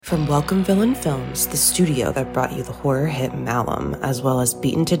From Welcome Villain Films, the studio that brought you the horror hit Malum, as well as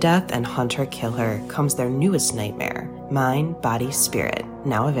Beaten to Death and Hunter Kill Her, comes their newest nightmare, Mind, Body, Spirit,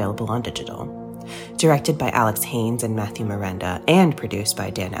 now available on digital. Directed by Alex Haynes and Matthew Miranda, and produced by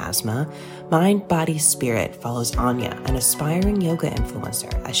Dan Asma, Mind, Body, Spirit follows Anya, an aspiring yoga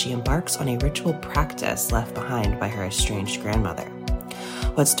influencer, as she embarks on a ritual practice left behind by her estranged grandmother.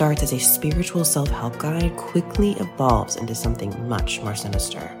 What starts as a spiritual self-help guide quickly evolves into something much more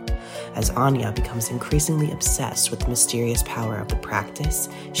sinister. As Anya becomes increasingly obsessed with the mysterious power of the practice,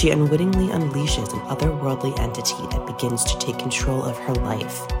 she unwittingly unleashes an otherworldly entity that begins to take control of her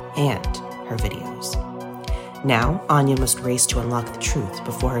life and her videos. Now, Anya must race to unlock the truth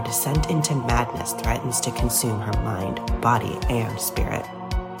before her descent into madness threatens to consume her mind, body, and spirit.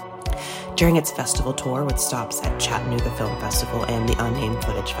 During its festival tour with stops at Chattanooga Film Festival and the Unnamed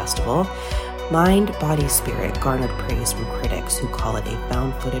Footage Festival, Mind, Body, Spirit garnered praise from critics who call it a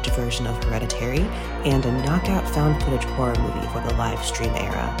found footage version of Hereditary and a knockout found footage horror movie for the live stream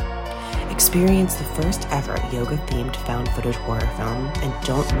era. Experience the first ever yoga-themed found footage horror film and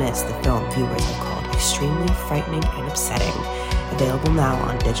don't miss the film viewers have called extremely frightening and upsetting. Available now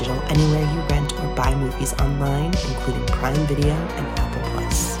on digital anywhere you rent or buy movies online, including Prime Video and Apple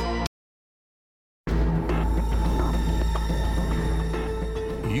Plus.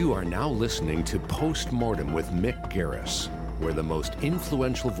 You are now listening to Postmortem with Mick Garris, where the most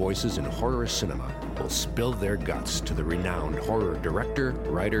influential voices in horror cinema will spill their guts to the renowned horror director,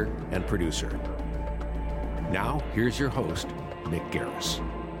 writer, and producer. Now, here's your host, Mick Garris.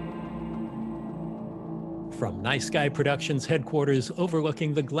 From Nice Guy Productions headquarters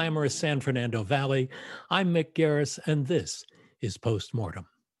overlooking the glamorous San Fernando Valley, I'm Mick Garris, and this is Postmortem.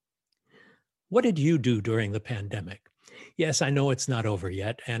 What did you do during the pandemic? Yes, I know it's not over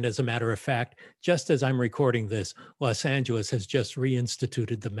yet, and as a matter of fact, just as I'm recording this, Los Angeles has just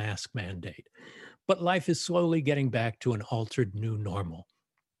reinstituted the mask mandate. But life is slowly getting back to an altered new normal.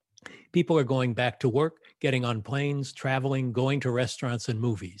 People are going back to work, getting on planes, traveling, going to restaurants and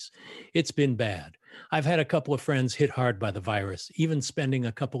movies. It's been bad. I've had a couple of friends hit hard by the virus, even spending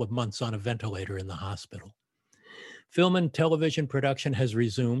a couple of months on a ventilator in the hospital. Film and television production has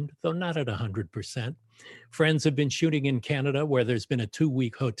resumed, though not at 100%. Friends have been shooting in Canada, where there's been a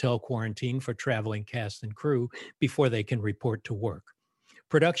 2-week hotel quarantine for traveling cast and crew before they can report to work.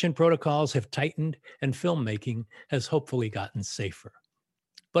 Production protocols have tightened, and filmmaking has hopefully gotten safer.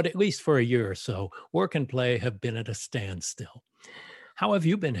 But at least for a year or so, work and play have been at a standstill. How have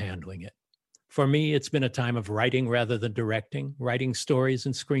you been handling it? For me, it's been a time of writing rather than directing, writing stories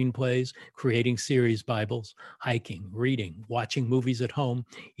and screenplays, creating series Bibles, hiking, reading, watching movies at home,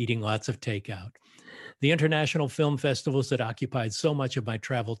 eating lots of takeout. The international film festivals that occupied so much of my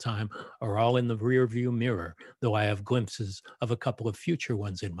travel time are all in the rearview mirror, though I have glimpses of a couple of future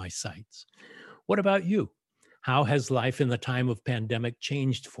ones in my sights. What about you? How has life in the time of pandemic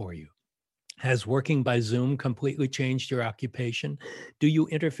changed for you? Has working by Zoom completely changed your occupation? Do you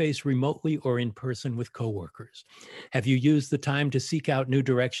interface remotely or in person with coworkers? Have you used the time to seek out new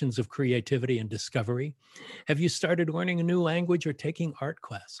directions of creativity and discovery? Have you started learning a new language or taking art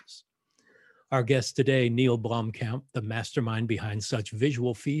classes? Our guest today, Neill Blomkamp, the mastermind behind such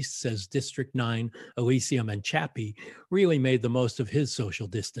visual feasts as District 9, Elysium, and Chappie, really made the most of his social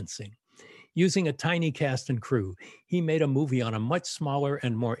distancing. Using a tiny cast and crew, he made a movie on a much smaller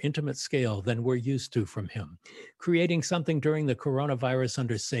and more intimate scale than we're used to from him, creating something during the coronavirus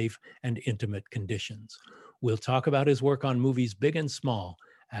under safe and intimate conditions. We'll talk about his work on movies big and small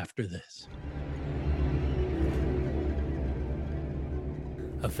after this.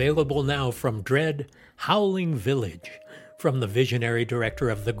 Available now from Dread, Howling Village. From the visionary director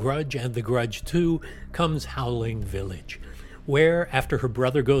of The Grudge and The Grudge 2 comes Howling Village, where, after her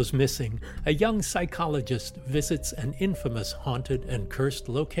brother goes missing, a young psychologist visits an infamous haunted and cursed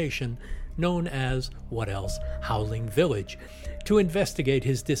location known as, what else, Howling Village, to investigate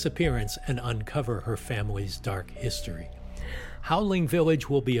his disappearance and uncover her family's dark history. Howling Village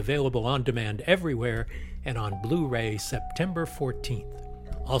will be available on demand everywhere and on Blu-ray September 14th.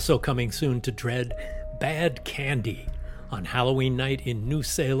 Also coming soon to Dread, Bad Candy. On Halloween night in New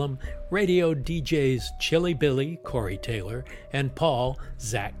Salem, radio DJs Chili Billy, Corey Taylor, and Paul,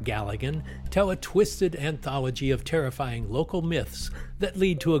 Zach Galligan, tell a twisted anthology of terrifying local myths that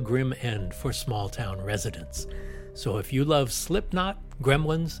lead to a grim end for small-town residents. So if you love Slipknot,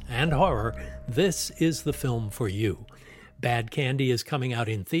 Gremlins, and horror, this is the film for you. Bad Candy is coming out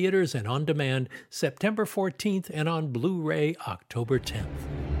in theaters and on demand September 14th and on Blu-ray October 10th.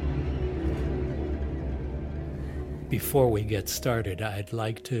 Before we get started, I'd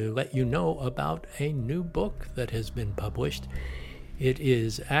like to let you know about a new book that has been published. It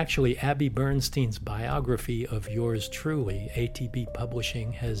is actually Abby Bernstein's biography of yours truly. ATB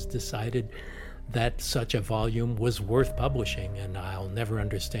Publishing has decided that such a volume was worth publishing, and I'll never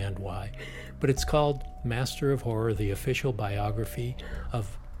understand why. But it's called Master of Horror, the official biography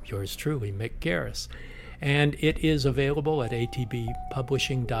of yours truly, Mick Garris. And it is available at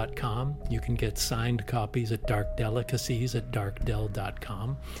atbpublishing.com. You can get signed copies at Dark Delicacies at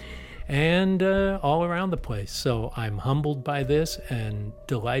darkdel.com, and all around the place. So I'm humbled by this and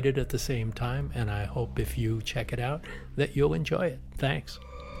delighted at the same time, and I hope if you check it out that you'll enjoy it. Thanks.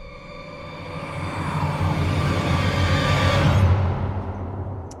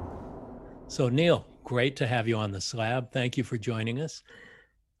 So Neill, great to have you on the slab. Thank you for joining us.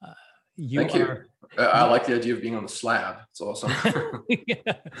 Thank you. I like the idea of being on the slab. It's awesome.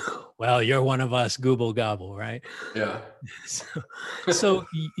 Yeah. Well, you're one of us, Google Gobble, right? Yeah. So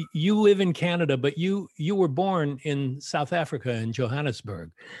you live in Canada, but you were born in South Africa, in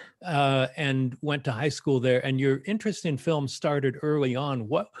Johannesburg, and went to high school there. And your interest in film started early on.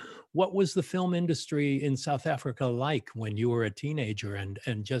 What was the film industry in South Africa like when you were a teenager and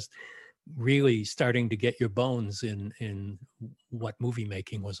just really starting to get your bones in what movie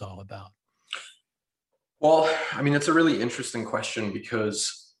making was all about? Well, I mean, it's a really interesting question,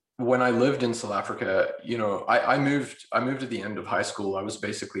 because when I lived in South Africa, I moved at the end of high school. I was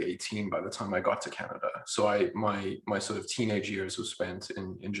basically 18 by the time I got to Canada. So my sort of teenage years was spent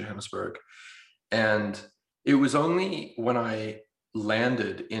in Johannesburg. And it was only when I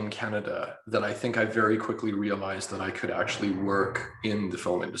landed in Canada that I think I very quickly realized that I could actually work in the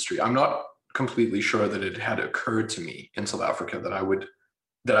film industry. I'm not completely sure that it had occurred to me in South Africa that I would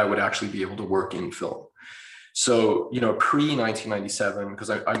actually be able to work in film. So, pre-1997, because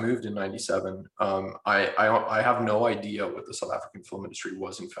I moved in 97, I have no idea what the South African film industry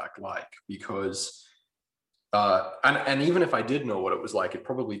was in fact like, because, and even if I did know what it was like, it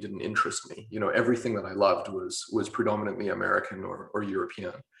probably didn't interest me. Everything that I loved was predominantly American or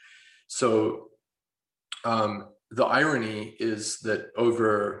European. So the irony is that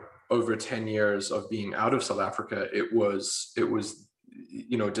over 10 years of being out of South Africa, it was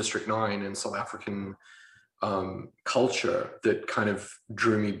District 9 and South African culture that kind of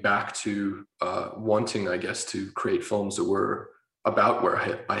drew me back to wanting, I guess, to create films that were about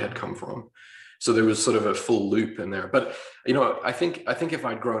where I had come from. So there was sort of a full loop in there. But I think if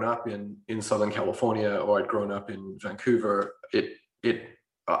I'd grown up in Southern California, or I'd grown up in Vancouver,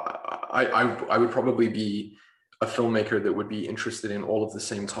 I would probably be a filmmaker that would be interested in all of the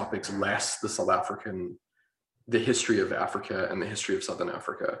same topics, less the history of Africa and the history of Southern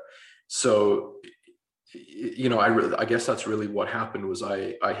Africa. So, I guess that's really what happened. Was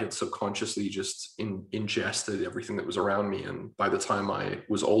I had subconsciously just ingested everything that was around me. And by the time I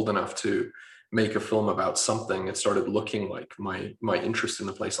was old enough to make a film about something, it started looking like my interest in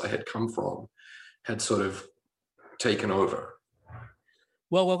the place I had come from had sort of taken over.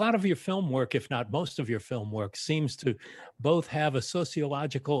 Well, a lot of your film work, if not most of your film work, seems to both have a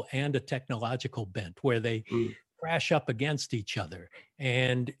sociological and a technological bent, where they crash up against each other.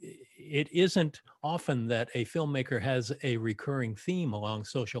 And it isn't often that a filmmaker has a recurring theme along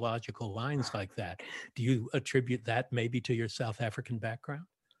sociological lines like that. Do you attribute that maybe to your South African background?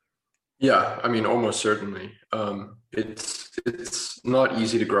 Yeah, I mean, almost certainly. It's not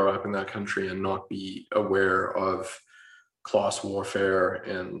easy to grow up in that country and not be aware of class warfare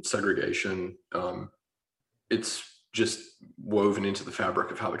and segregation. It's just woven into the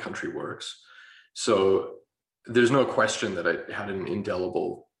fabric of how the country works. So there's no question that it had an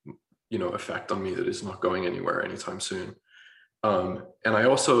indelible, effect on me that is not going anywhere anytime soon. And I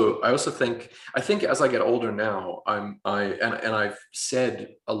also think as I get older now, I've said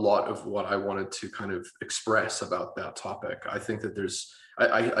a lot of what I wanted to kind of express about that topic. I think that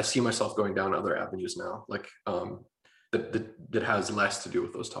I see myself going down other avenues now, like that has less to do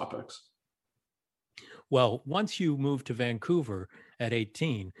with those topics. Well, once you moved to Vancouver at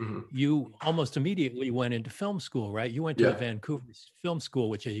 18, you almost immediately went into film school, right? You went to the Vancouver Film School,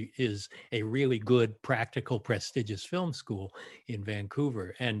 which is a really good, practical, prestigious film school in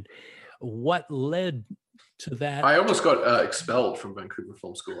Vancouver. And what led to that? I almost got expelled from Vancouver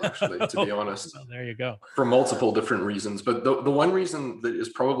Film School, actually, to be honest. Well, there you go. For multiple different reasons. But the one reason that is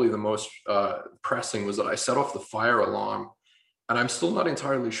probably the most pressing was that I set off the fire alarm. And I'm still not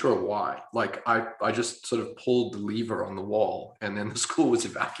entirely sure why. Like I just sort of pulled the lever on the wall and then the school was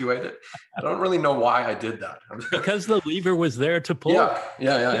evacuated. I don't really know why I did that. Because the lever was there to pull?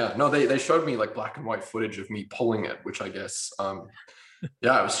 Yeah. No, they showed me like black and white footage of me pulling it, which I guess, it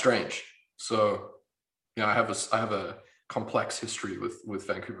was strange. So yeah, I have a complex history with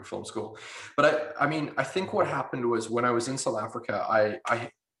Vancouver Film School. But I mean, I think what happened was when I was in South Africa,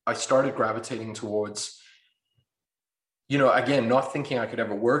 I started gravitating towards, you know, again, not thinking I could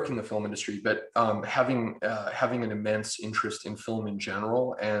ever work in the film industry, but having an immense interest in film in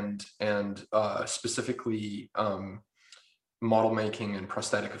general, and specifically model making and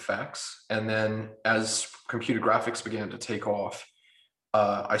prosthetic effects. And then as computer graphics began to take off,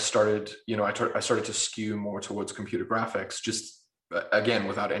 I started to skew more towards computer graphics, just again,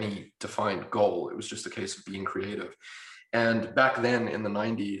 without any defined goal. It was just a case of being creative. And back then in the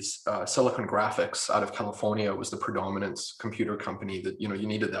 90s, Silicon Graphics out of California was the predominant computer company that, you know, you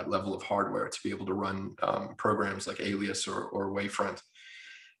needed that level of hardware to be able to run programs like Alias or Wavefront.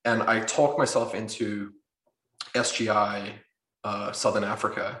 And I talked myself into SGI, Southern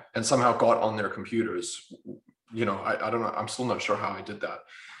Africa, and somehow got on their computers. You know, I don't know, I'm still not sure how I did that.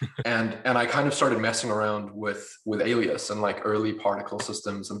 And I kind of started messing around with Alias and like early particle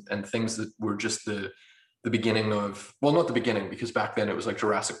systems and things that were just the beginning of, well, not the beginning, because back then it was like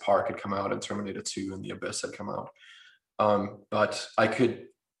Jurassic Park had come out and Terminator 2 and The Abyss had come out. But I could,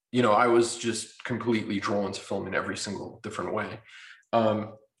 you know, I was just completely drawn to film in every single different way.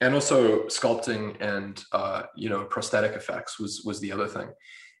 And also sculpting and, you know, prosthetic effects was the other thing.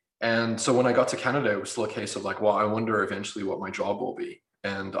 And so when I got to Canada, it was still a case of like, well, I wonder eventually what my job will be.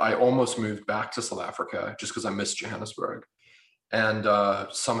 And I almost moved back to South Africa just because I missed Johannesburg. And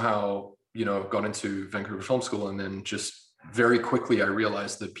somehow, you know, got into Vancouver Film School. And then just very quickly, I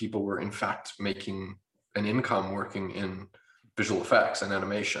realized that people were in fact making an income working in visual effects and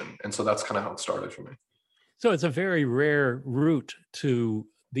animation. And so that's kind of how it started for me. So it's a very rare route to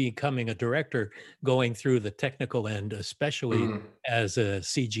becoming a director, going through the technical end, especially as a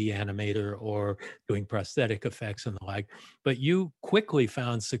CG animator or doing prosthetic effects and the like. But you quickly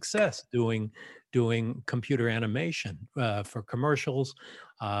found success doing computer animation for commercials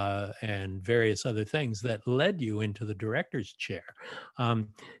and various other things that led you into the director's chair.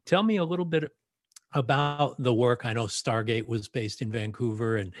 Tell me a little bit about the work. I know Stargate was based in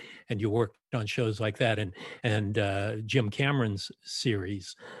Vancouver, and you worked on shows like that, and Jim Cameron's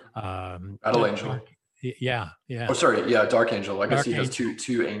series, Battle Angel. Yeah. Oh, sorry. Yeah, Dark Angel. I guess Dark he has Angel.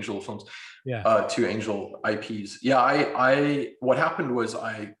 two Angel films. Yeah. Two Angel IPs. Yeah. I what happened was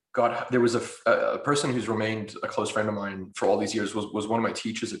there was a person who's remained a close friend of mine for all these years, was one of my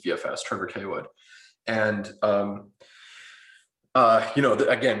teachers at VFS, Trevor Kaywood, and you know,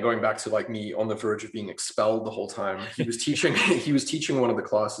 again, going back to like me on the verge of being expelled the whole time, he was teaching one of the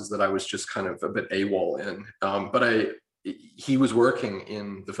classes that I was just kind of a bit AWOL in. But he was working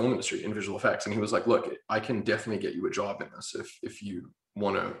in the film industry in visual effects, and he was like, look, I can definitely get you a job in this if you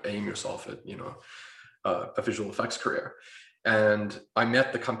want to aim yourself at, you know, a visual effects career. And I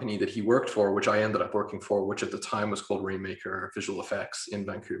met the company that he worked for, which I ended up working for, which at the time was called Rainmaker Visual Effects in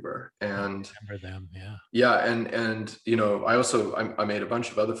Vancouver. And I remember them, yeah. Yeah, and you know, I made a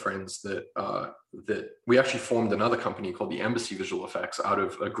bunch of other friends that we actually formed another company called the Embassy Visual Effects out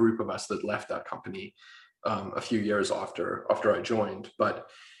of a group of us that left that company a few years after I joined. But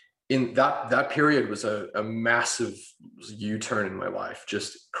in that period was a massive U-turn in my life,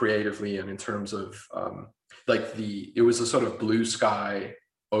 just creatively and in terms of it was a sort of blue sky,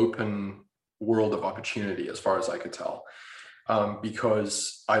 open world of opportunity as far as I could tell.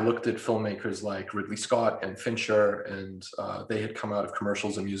 Because I looked at filmmakers like Ridley Scott and Fincher, and they had come out of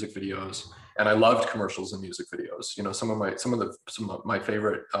commercials and music videos, and I loved commercials and music videos. You know, some of my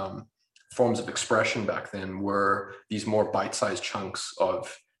favorite forms of expression back then were these more bite-sized chunks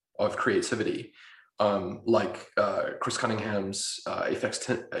of creativity, like Chris Cunningham's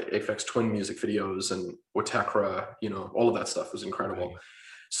Aphex Twin music videos and Otakra. You know, all of that stuff was incredible. Right.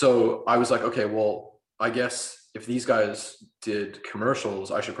 So I was like, okay, well, I guess if these guys did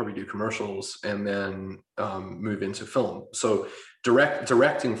commercials, I should probably do commercials and then move into film. So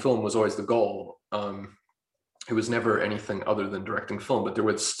directing film was always the goal. It was never anything other than directing film, but there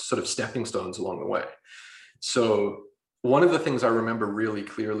were sort of stepping stones along the way. So one of the things I remember really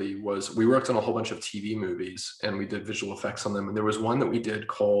clearly was we worked on a whole bunch of TV movies and we did visual effects on them. And there was one that we did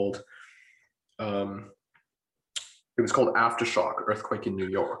called, it was called Aftershock, Earthquake in New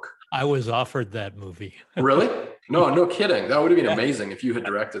York. I was offered that movie. Really? No kidding. That would have been amazing if you had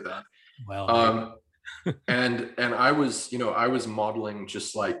directed that. Well, and I was modeling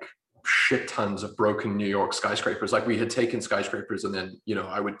just like shit tons of broken New York skyscrapers. Like we had taken skyscrapers and then, you know,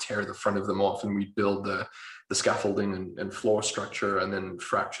 I would tear the front of them off and we'd build the scaffolding and floor structure and then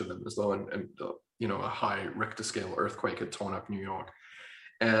fracture them as though you know, a high Richter scale earthquake had torn up New York.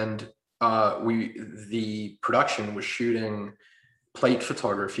 And the production was shooting plate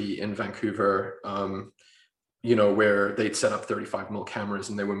photography in Vancouver, where they'd set up 35mm cameras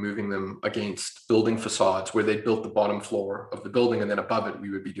and they were moving them against building facades where they'd built the bottom floor of the building, and then above it, we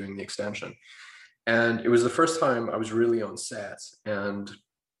would be doing the extension. And it was the first time I was really on set, and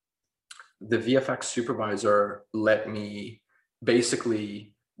the VFX supervisor let me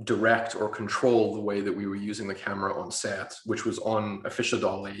basically direct or control the way that we were using the camera on set, which was on a Fisher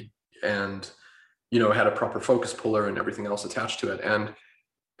dolly, and had a proper focus puller and everything else attached to it. And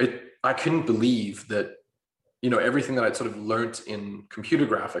I couldn't believe that everything that I'd sort of learned in computer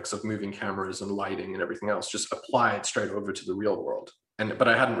graphics of moving cameras and lighting and everything else just applied straight over to the real world. But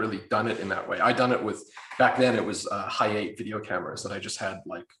I hadn't really done it in that way. I'd done it with, back then it was high 8 video cameras that I just had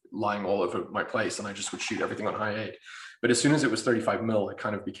like lying all over my place, and I just would shoot everything on high 8. But as soon as it was 35mm, it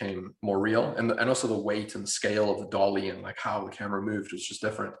kind of became more real. And also the weight and scale of the dolly and like how the camera moved was just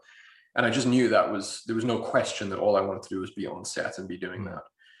different. And I just knew there was no question that all I wanted to do was be on set and be doing that.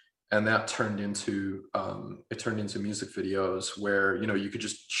 And that turned into music videos where, you could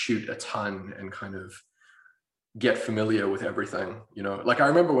just shoot a ton and kind of get familiar with everything. Like I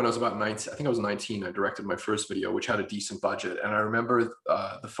remember when I was about 19, I think I was 19, I directed my first video, which had a decent budget. And I remember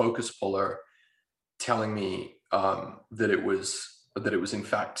the focus puller telling me that it was in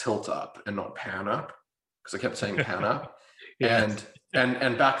fact tilt up and not pan up, because I kept saying pan up. Yes.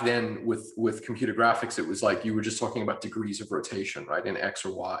 And back then with computer graphics, it was like you were just talking about degrees of rotation, right, in X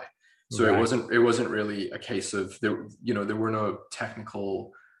or Y. So right. It wasn't really a case of there were no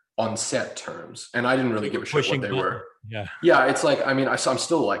technical on set terms, and I didn't really give a shit what they were. Yeah. It's like, I mean, I'm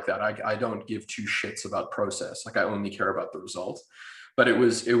still like that. I don't give two shits about process. Like I only care about the result. But it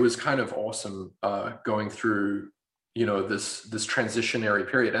was kind of awesome going through, this transitionary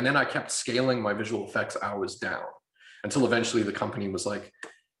period. And then I kept scaling my visual effects hours down until eventually the company was like,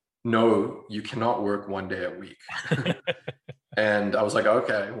 no, you cannot work 1 day a week. And I was like,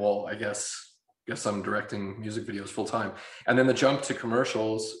 okay, well, I guess I'm directing music videos full time. And then the jump to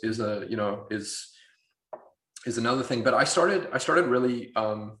commercials is another thing. But I started really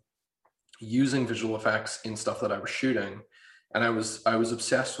using visual effects in stuff that I was shooting. And I was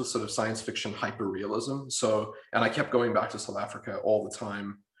obsessed with sort of science fiction hyperrealism. So, and I kept going back to South Africa all the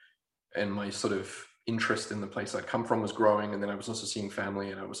time, and my sort of interest in the place I'd come from was growing. And then I was also seeing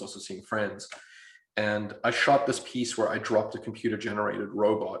family, and I was also seeing friends. And I shot this piece where I dropped a computer generated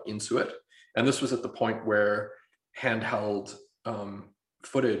robot into it. And this was at the point where handheld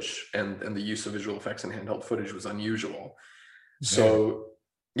footage and the use of visual effects in handheld footage was unusual. So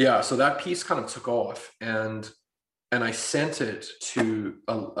so that piece kind of took off, and I sent it to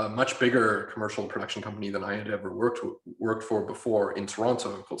a much bigger commercial production company than I had ever worked for before in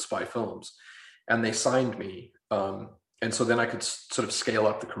Toronto, called Spy Films. And they signed me. And so then I could sort of scale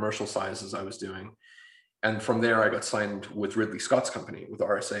up the commercial sizes I was doing. And from there, I got signed with Ridley Scott's company, with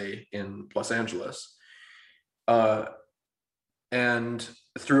RSA in Los Angeles. And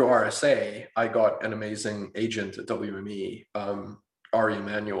through RSA, I got an amazing agent at WME, Ari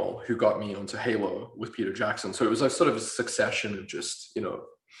Emanuel, who got me onto Halo with Peter Jackson. So it was a sort of a succession of just,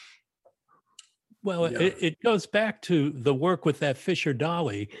 Well, it goes back to the work with that Fisher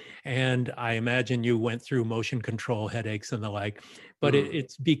dolly, and I imagine you went through motion control headaches and the like, but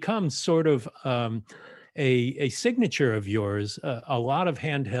it's become sort of a signature of yours, a lot of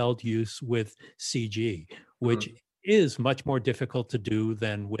handheld use with CG, which is much more difficult to do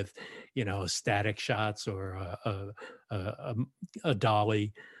than with, static shots or a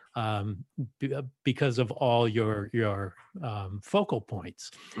dolly. Because of all your focal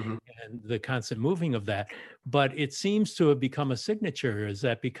points and the constant moving of that. But it seems to have become a signature. Is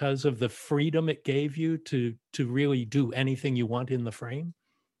that because of the freedom it gave you to really do anything you want in the frame?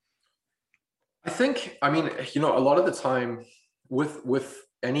 I think, a lot of the time with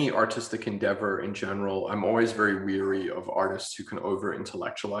any artistic endeavor in general, I'm always very weary of artists who can over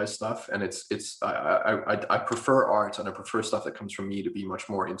intellectualize stuff. And I prefer art, and I prefer stuff that comes from me to be much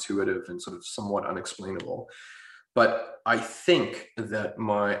more intuitive and sort of somewhat unexplainable. But I think the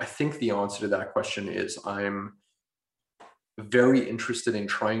answer to that question is I'm very interested in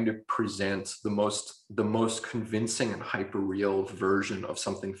trying to present the most convincing and hyper-real version of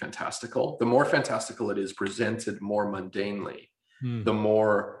something fantastical. The more fantastical it is presented more mundanely, the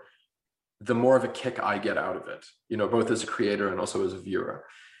more of a kick I get out of it, both as a creator and also as a viewer.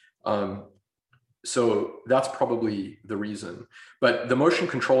 So that's probably the reason. But the motion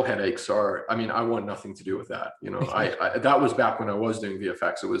control headaches are, I want nothing to do with that. I that was back when I was doing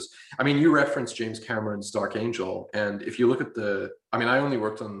VFX. It was, you referenced James Cameron's Dark Angel. And if you look at I only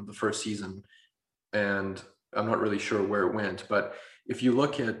worked on the first season, and I'm not really sure where it went, but if you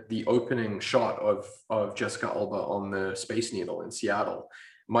look at the opening shot of Jessica Alba on the Space Needle in Seattle,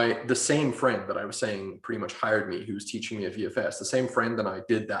 the same friend that I was saying pretty much hired me, who was teaching me at VFS, the same friend and I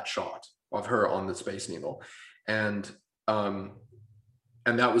did that shot of her on the Space Needle. And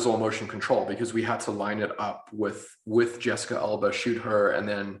that was all motion control, because we had to line it up with Jessica Alba, shoot her, and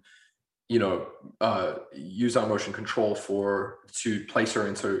then, you know, use our motion control to place her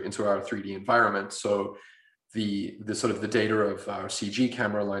into our 3D environment. So the sort of the data of our CG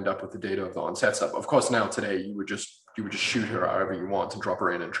camera lined up with the data of the on-set stuff. Of course, now today you would just shoot her however you want and drop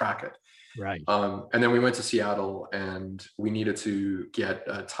her in and track it. Right. And then we went to Seattle, and we needed to get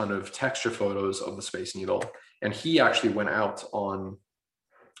a ton of texture photos of the Space Needle. And he actually went out on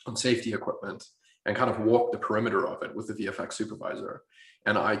safety equipment and kind of walked the perimeter of it with the VFX supervisor.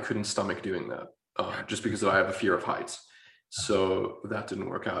 And I couldn't stomach doing that just because I have a fear of heights. So that didn't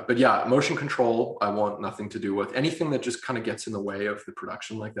work out. But yeah, motion control, I want nothing to do with. Anything that just kind of gets in the way of the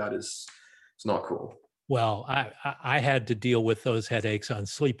production like that is not cool. Well, I had to deal with those headaches on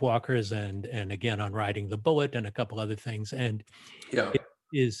Sleepwalkers and again on Riding the Bullet and a couple other things. And yeah, it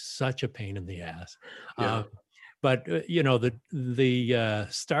is such a pain in the ass. Yeah. But you know, the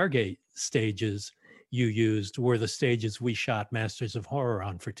Stargate stages you used were the stages we shot Masters of Horror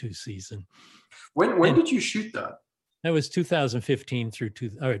on for 2 seasons. When did you shoot that? That was 2015 through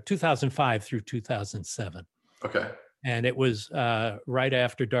 2005 through 2007. Okay. And it was right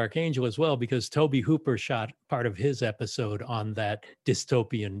after Dark Angel as well, because Toby Hooper shot part of his episode on that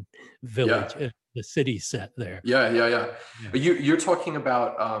dystopian village, the city set there. Yeah. But you're talking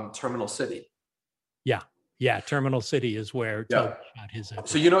about Terminal City. Yeah, Terminal City is where Toby shot his episode.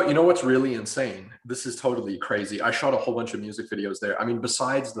 So you know what's really insane? This is totally crazy. I shot a whole bunch of music videos there. I mean,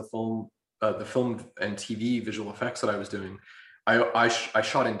 besides the film and TV visual effects that I was doing, I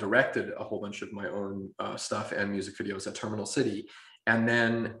shot and directed a whole bunch of my own stuff and music videos at Terminal City. And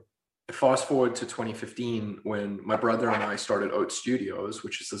then fast forward to 2015, when my brother and I started Oat Studios,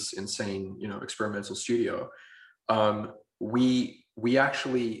 which is this insane, you know, experimental studio. We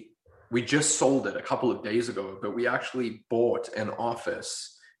just sold it a couple of days ago, but we actually bought an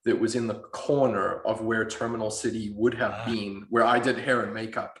office that was in the corner of where Terminal City would have been, where I did hair and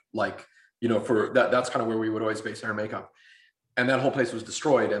makeup, like, you know, for that's kind of where we would always base hair and makeup. And that whole place was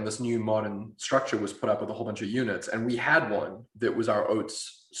destroyed, and this new modern structure was put up with a whole bunch of units. And we had one that was our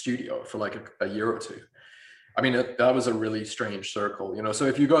Oats studio for like a year or two. I mean, that was a really strange circle, you know. So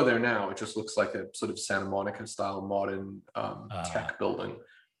if you go there now, it just looks like a sort of Santa Monica style modern tech building.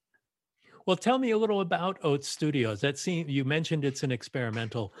 Well, tell me a little about Oats Studios. You mentioned it's an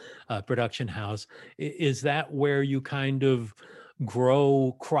experimental production house. Is that where you kind of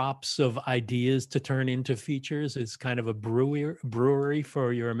grow crops of ideas to turn into features? It's kind of a brewery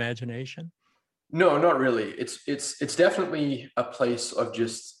for your imagination? No, not really. It's definitely a place of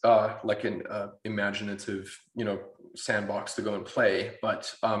just like an imaginative, you know, sandbox to go and play,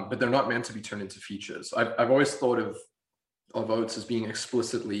 but they're not meant to be turned into features. I've always thought of Oats as being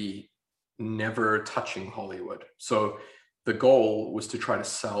explicitly never touching Hollywood. So the goal was to try to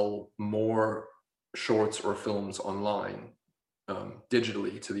sell more shorts or films online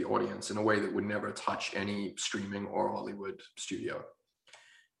digitally to the audience in a way that would never touch any streaming or Hollywood studio.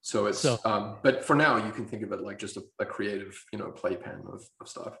 So it's but for now you can think of it like just a creative, you know, playpen of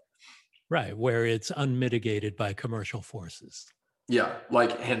stuff. Right, where it's unmitigated by commercial forces. Yeah,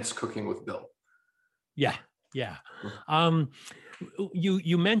 like hence Cooking with Bill. Yeah.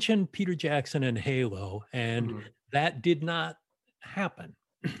 You mentioned Peter Jackson and Halo, and that did not happen.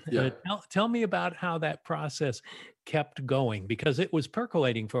 Yeah. Tell me about how that process kept going, because it was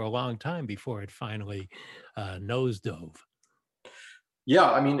percolating for a long time before it finally nosedove.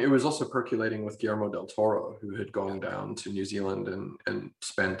 Yeah, I mean, it was also percolating with Guillermo del Toro, who had gone down to New Zealand and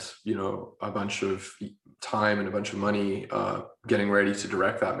spent, you know, a bunch of time and a bunch of money getting ready to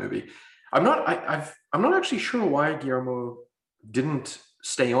direct that movie. I'm not actually sure why Guillermo didn't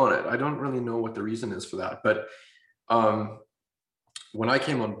stay on it. I don't really know what the reason is for that. But when I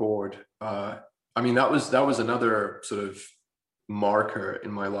came on board, I mean, that was another sort of marker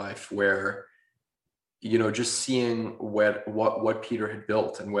in my life where, you know, just seeing what Peter had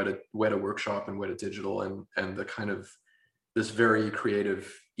built and Weta Workshop and Weta Digital and the kind of this very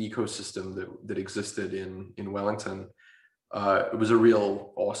creative ecosystem that existed in Wellington. It was a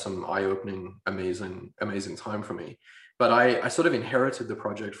real awesome, eye-opening, amazing time for me. But I sort of inherited the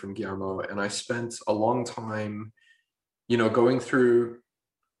project from Guillermo, and I spent a long time, you know, going through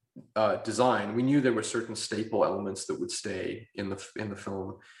design. We knew there were certain staple elements that would stay in the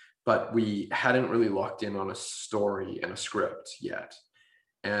film, but we hadn't really locked in on a story and a script yet.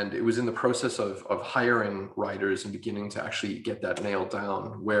 And it was in the process of hiring writers and beginning to actually get that nailed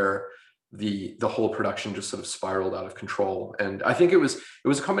down, where the whole production just sort of spiraled out of control. And I think it was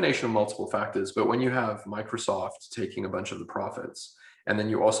a combination of multiple factors. But when you have Microsoft taking a bunch of the profits, and then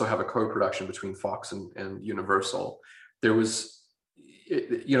you also have a co-production between Fox and Universal, there was,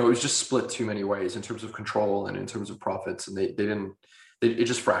 it was just split too many ways in terms of control and in terms of profits, and it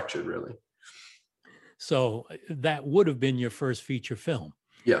just fractured, really. So that would have been your first feature film.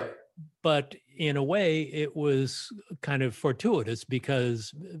 Yeah. But in a way, it was kind of fortuitous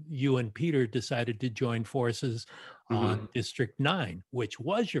because you and Peter decided to join forces on District 9, which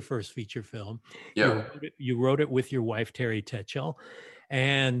was your first feature film. Yeah. You wrote it with your wife, Terry Tetchell,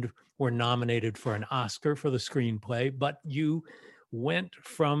 and were nominated for an Oscar for the screenplay. But you went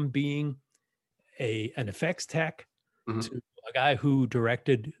from being an effects tech to a guy who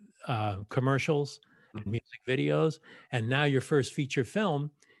directed commercials and music videos. And now your first feature film,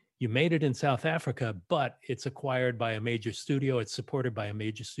 you made it in South Africa, but it's acquired by a major studio. It's supported by a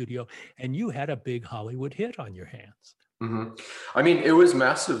major studio. And you had a big Hollywood hit on your hands. I mean, it was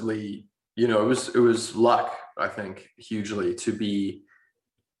massively, it was luck, I think, hugely to be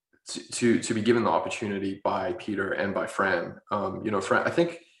given the opportunity by Peter and by Fran. Fran, I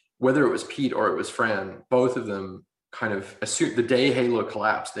think whether it was Pete or it was Fran, both of them kind of assumed the day Halo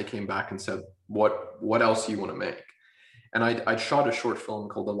collapsed, they came back and said, what else do you want to make? And I'd shot a short film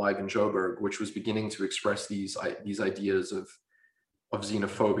called Alive in Joburg, which was beginning to express these ideas of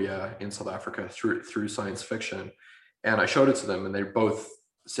xenophobia in South Africa through science fiction. And I showed it to them, and they both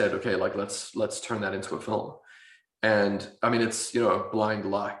said, okay, like let's turn that into a film. And I mean, it's, blind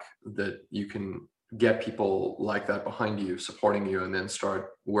luck that you can get people like that behind you, supporting you, and then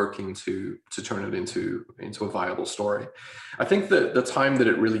start working to turn it into a viable story. I think that the time that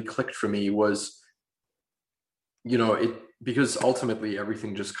it really clicked for me was, because ultimately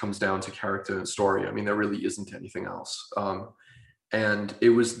everything just comes down to character and story. I mean, there really isn't anything else. And it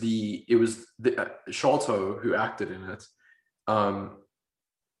was the Sholto who acted in it.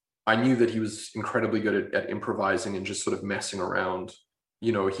 I knew that he was incredibly good at improvising and just sort of messing around.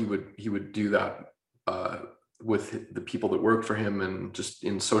 He would do that with the people that worked for him, and just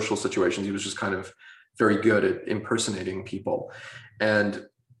in social situations, he was just kind of very good at impersonating people. And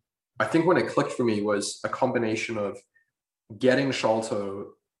I think when it clicked for me was a combination of getting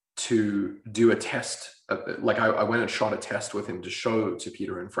Sholto to do a test. I went and shot a test with him to show to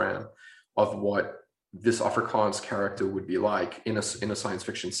Peter and Fran of what this Afrikaans character would be like in a science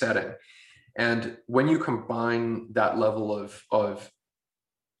fiction setting. And when you combine that level of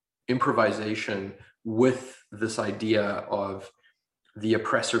improvisation with this idea of the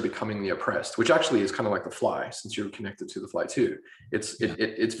oppressor becoming the oppressed, which actually is kind of like The Fly, since you're connected to The Fly too. It's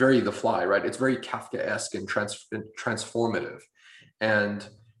very The Fly, right? It's very Kafkaesque and transformative. And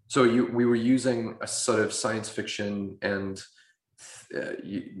so we were using a sort of science fiction and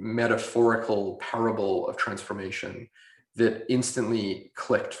metaphorical parable of transformation that instantly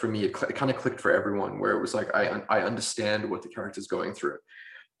clicked for me. It kind of clicked for everyone, where it was like, I understand what the character's going through.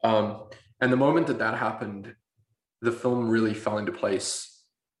 And the moment that happened, the film really fell into place,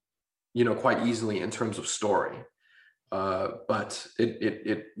 quite easily in terms of story. But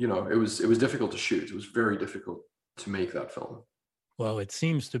it was difficult to shoot. It was very difficult to make that film. Well, it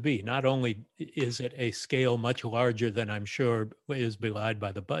seems to be. Not only is it a scale much larger than I'm sure is belied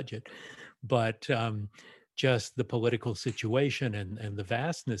by the budget, but just the political situation and the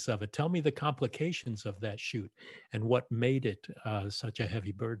vastness of it. Tell me the complications of that shoot and what made it such a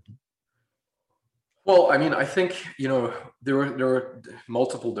heavy burden. Well, I mean, I think, there were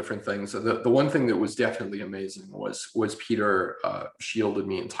multiple different things. The one thing that was definitely amazing was Peter shielded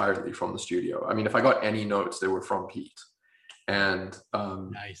me entirely from the studio. I mean, if I got any notes, they were from Pete. And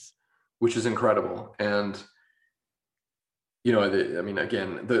nice, which is incredible. And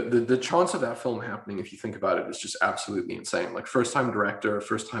again, the chance of that film happening, if you think about it, is just absolutely insane. Like, first time director,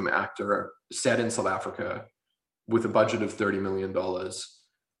 first time actor, set in South Africa with a budget of $30 million,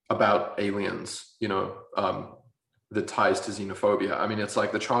 about aliens, that ties to xenophobia. I mean, it's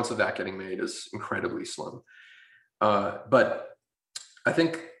like the chance of that getting made is incredibly slim. But I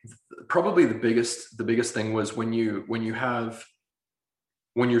think probably the biggest thing was when you're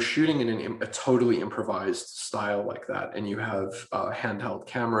shooting in a totally improvised style like that, and you have handheld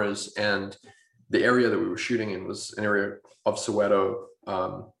cameras, and the area that we were shooting in was an area of Soweto,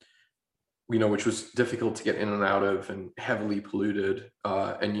 which was difficult to get in and out of and heavily polluted.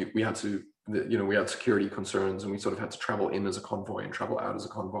 And we had security concerns, and we sort of had to travel in as a convoy and travel out as a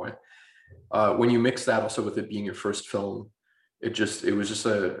convoy. When you mix that also with it being your first film, it was just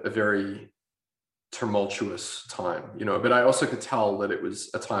a very tumultuous time, but I also could tell that it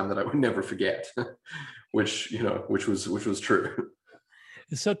was a time that I would never forget, which was true.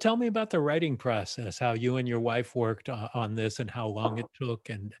 So tell me about the writing process, how you and your wife worked on this and how long it took.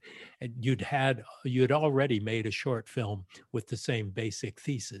 And you'd already made a short film with the same basic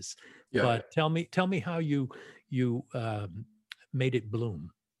thesis. Yeah. But tell me how you made it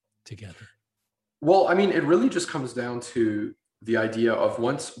bloom together. Well, I mean, it really just comes down to the idea of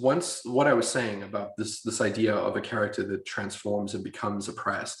once what I was saying about this idea of a character that transforms and becomes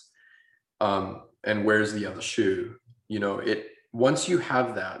oppressed, and wears the other shoe. You know, it once you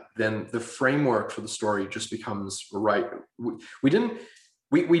have that, then the framework for the story just becomes right. We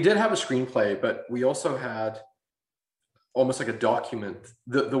did have a screenplay, but we also had almost like a document.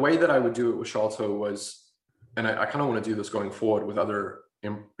 The way that I would do it with Sholto was, and I kind of want to do this going forward with other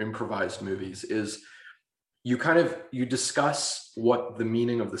improvised movies, is you discuss what the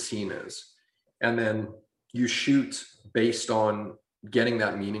meaning of the scene is, and then you shoot based on getting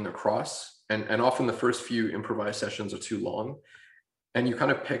that meaning across. And often the first few improvised sessions are too long, and you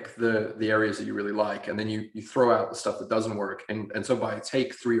kind of pick the areas that you really like, and then you throw out the stuff that doesn't work. And so by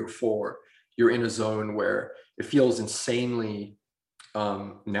take 3 or 4, you're in a zone where it feels insanely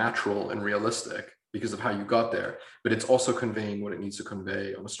natural and realistic because of how you got there, but it's also conveying what it needs to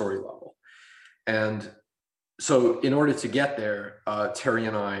convey on a story level. And so in order to get there, Terry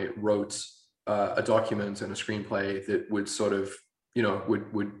and I wrote a document and a screenplay that would sort of, you know,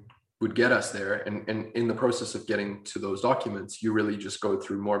 would get us there. And in the process of getting to those documents, you really just go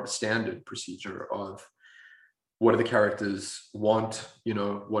through more of a standard procedure of what do the characters want, you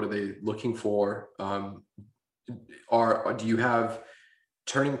know, what are they looking for? Do you have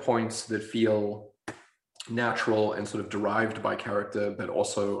turning points that feel natural and sort of derived by character, but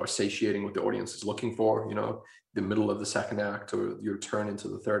also are satiating what the audience is looking for, you know, the middle of the second act or your turn into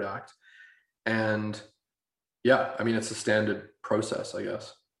the third act. And yeah, I mean, it's a standard process, I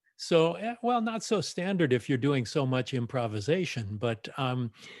guess. So, well, not so standard if you're doing so much improvisation, but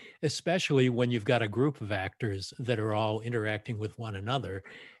especially when you've got a group of actors that are all interacting with one another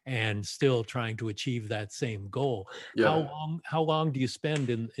and still trying to achieve that same goal. Yeah. How long do you spend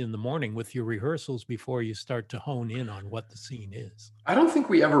in the morning with your rehearsals before you start to hone in on what the scene is? I don't think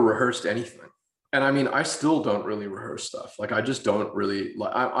we ever rehearsed anything. And I mean, I still don't really rehearse stuff. Like, I just don't really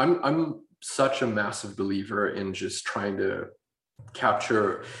like, I'm such a massive believer in just trying to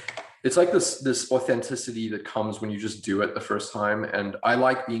capture, it's like this authenticity that comes when you just do it the first time. And I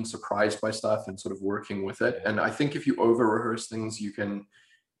like being surprised by stuff and sort of working with it. And I think if you over rehearse things, you can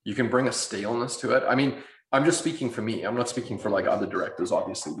bring a staleness to it. I mean, I'm just speaking for me. I'm not speaking for like other directors,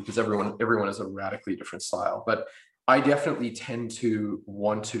 obviously, because everyone has a radically different style. But I definitely tend to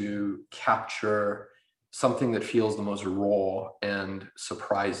want to capture something that feels the most raw and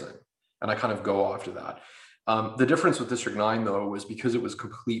surprising. And I kind of go after that. The difference with District 9, though, was because it was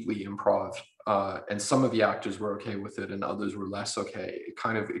completely improv, and some of the actors were okay with it and others were less okay.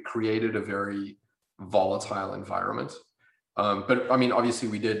 It created a very volatile environment. But I mean, obviously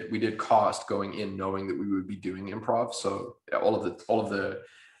we did cast going in knowing that we would be doing improv. So all of the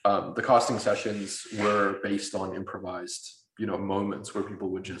casting sessions were based on improvised, you know, moments where people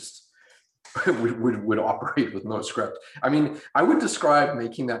would just would operate with no script. I mean, I would describe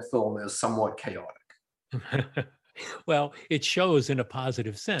making that film as somewhat chaotic. Well, it shows in a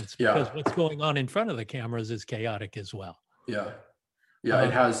positive sense because Yeah. what's going on in front of the cameras is chaotic as well. Yeah. Yeah,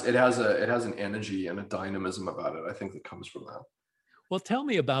 it has an energy and a dynamism about it, I think, that comes from that. Well, tell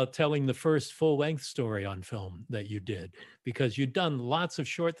me about telling the first full-length story on film that you did, because you've done lots of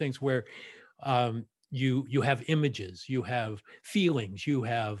short things where you have images, you have feelings, you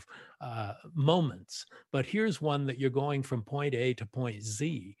have moments. But here's one that you're going from point A to point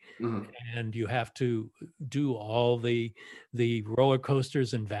Z, and you have to do all the roller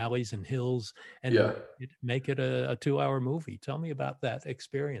coasters and valleys and hills and make it a 2-hour movie. Tell me about that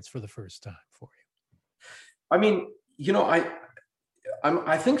experience for the first time for you. I mean, you know,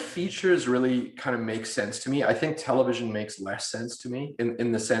 I think features really kind of make sense to me. I think television makes less sense to me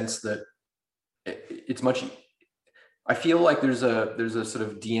in the sense that it's much. I feel like there's a sort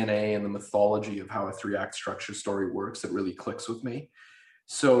of DNA in the mythology of how a 3-act structure story works that really clicks with me.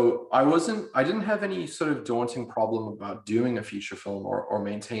 So I didn't have any sort of daunting problem about doing a feature film or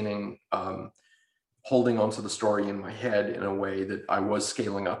maintaining, holding onto the story in my head in a way that I was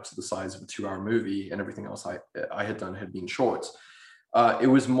scaling up to the size of a 2-hour movie, and everything else I had done had been shorts. It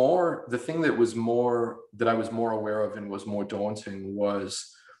was more, the thing that I was more aware of and was more daunting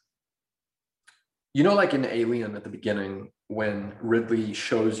was, you know, like in Alien at the beginning, when Ridley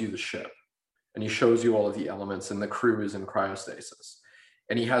shows you the ship and he shows you all of the elements and the crew is in cryostasis,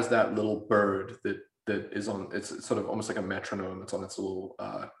 and he has that little bird that is on, it's sort of almost like a metronome. It's on its little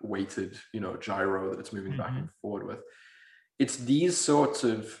weighted, you know, gyro that it's moving back and forward with. it's these sorts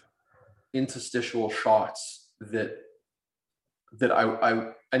of interstitial shots that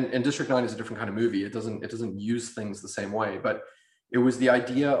I and District 9 is a different kind of movie. It doesn't use things the same way, but it was the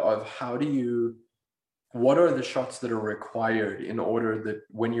idea of what are the shots that are required in order that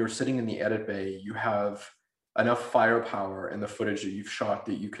when you're sitting in the edit bay, you have enough firepower in the footage that you've shot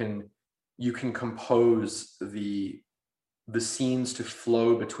that you can compose the scenes to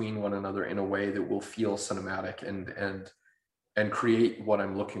flow between one another in a way that will feel cinematic and create what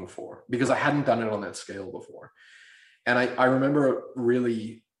I'm looking for, because I hadn't done it on that scale before. And I remember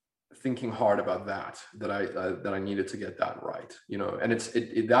really thinking hard about that I needed to get that right, you know, and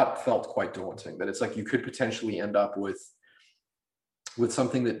that felt quite daunting, that it's like you could potentially end up with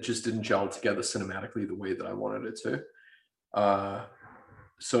something that just didn't gel together cinematically the way that I wanted it to.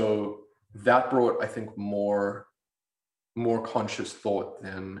 So that brought, I think, more conscious thought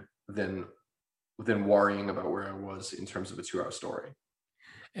than worrying about where I was in terms of a 2-hour story.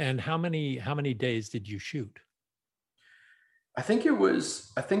 And how many days did you shoot? I think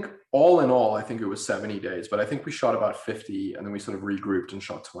all in all, I think it was 70 days, but I think we shot about 50 and then we sort of regrouped and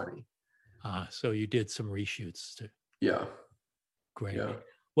shot 20. So you did some reshoots too. Yeah. Great. Yeah.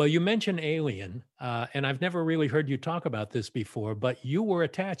 Well, you mentioned Alien, and I've never really heard you talk about this before, but you were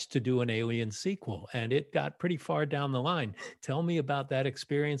attached to do an Alien sequel, and it got pretty far down the line. Tell me about that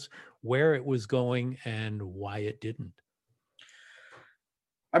experience, where it was going, and why it didn't.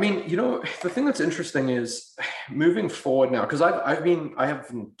 I mean, you know, the thing that's interesting is moving forward now, because I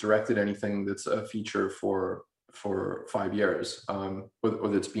haven't directed anything that's a feature for 5 years, or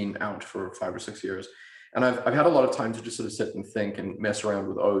that's been out for 5 or 6 years. And I've had a lot of time to just sort of sit and think and mess around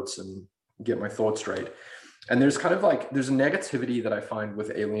with oats and get my thoughts straight. And there's kind of like, there's a negativity that I find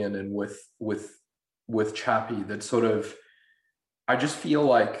with Alien and with Chappie that sort of, I just feel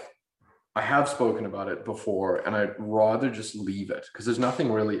like I have spoken about it before and I'd rather just leave it because there's nothing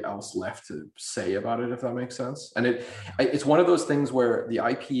really else left to say about it, if that makes sense. And it's one of those things where the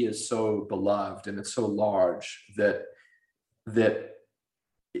IP is so beloved and it's so large that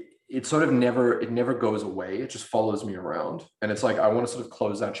it sort of never goes away. It just follows me around. And it's like, I want to sort of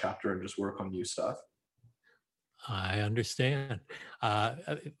close that chapter and just work on new stuff. I understand.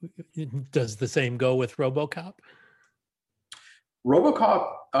 Does the same go with RoboCop?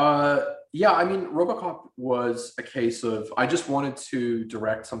 RoboCop, yeah, I mean, RoboCop was a case of, I just wanted to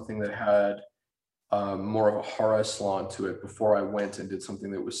direct something that had more of a horror slant to it before I went and did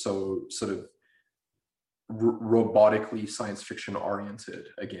something that was so sort of robotically science fiction oriented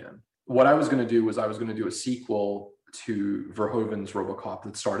again. What I was going to do was I was going to do a sequel to Verhoeven's RoboCop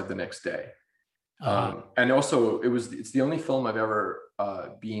that started the next day. And also it's the only film I've ever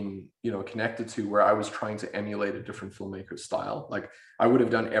been, you know, connected to where I was trying to emulate a different filmmaker's style. Like I would have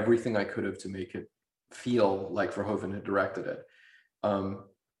done everything I could have to make it feel like Verhoeven had directed it.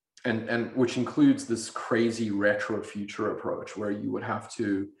 And which includes this crazy retro future approach where you would have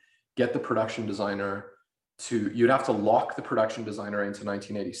to get the production designer you'd have to lock the production designer into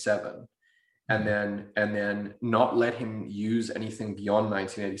 1987 and then not let him use anything beyond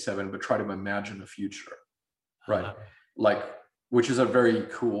 1987, but try to imagine a future, right? Like, which is a very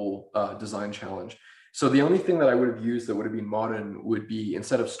cool design challenge. So the only thing that I would have used that would have been modern would be,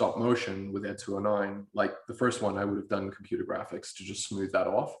 instead of stop motion with Ed 209, like the first one, I would have done computer graphics to just smooth that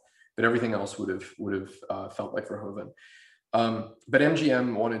off, but everything else would have felt like Verhoeven. But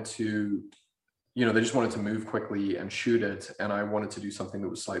MGM wanted to, you know, they just wanted to move quickly and shoot it. And I wanted to do something that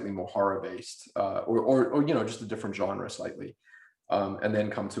was slightly more horror based, or you know, just a different genre slightly, and then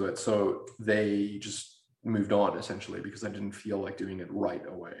come to it. So they just moved on essentially because I didn't feel like doing it right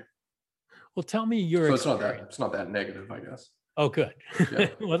away. Well, tell me your experience. It's not that negative, I guess. Oh, good. Yeah.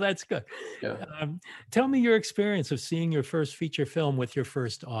 Well, that's good. Yeah. Tell me your experience of seeing your first feature film with your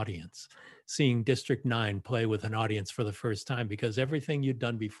first audience, seeing District 9 play with an audience for the first time, because everything you'd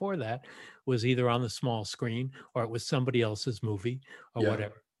done before that was either on the small screen or it was somebody else's movie or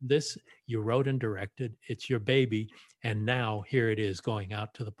whatever. This you wrote and directed, it's your baby, and now here it is going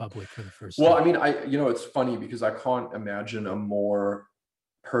out to the public for the first time. Well, I mean, it's funny because I can't imagine a more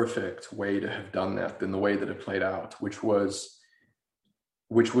perfect way to have done that than the way that it played out, which was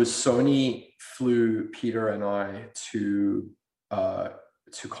Sony flew Peter and I to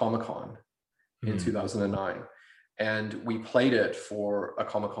Comic-Con in 2009, and we played it for a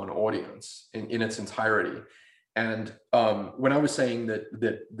Comic-Con audience in its entirety. And when I was saying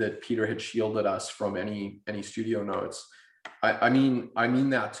that Peter had shielded us from any studio notes, I mean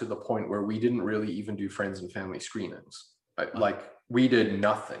that to the point where we didn't really even do friends and family screenings. Like we did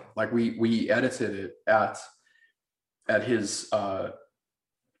nothing. Like we edited it at his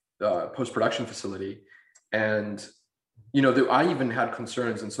post-production facility, and I even had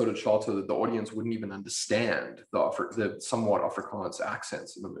concerns, and so did Shalto, that the audience wouldn't even understand the somewhat Afrikaans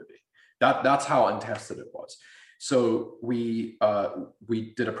accents in the movie. That's how untested it was. So we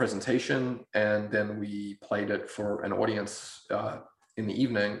did a presentation, and then we played it for an audience in the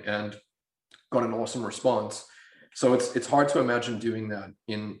evening, and got an awesome response. So it's hard to imagine doing that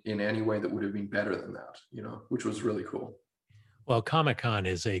in any way that would have been better than that, which was really cool. Well, Comic-Con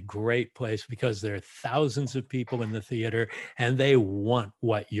is a great place because there are thousands of people in the theater, and they want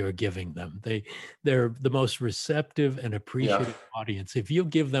what you're giving them. They're the most receptive and appreciative audience. If you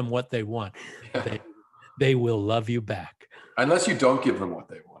give them what they want, they will love you back. Unless you don't give them what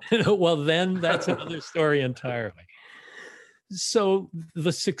they want. Well, then that's another story entirely. So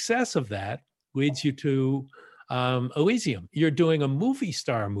the success of that leads you to Elysium. You're doing a movie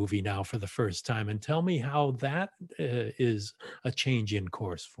star movie now for the first time, and tell me how that is a change in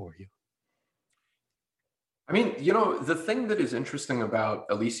course for you. I mean, the thing that is interesting about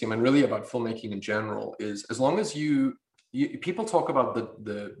Elysium, and really about filmmaking in general, is as long as people talk about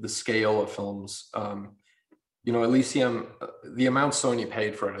the scale of films. Elysium, the amount Sony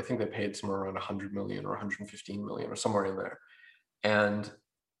paid for it, I think they paid somewhere around 100 million or 115 million or somewhere in there. And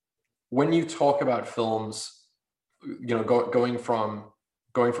when you talk about films, going from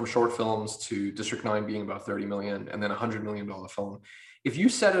short films to District 9 being about 30 million and then $100 million film, if you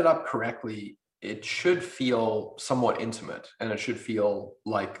set it up correctly, it should feel somewhat intimate, and it should feel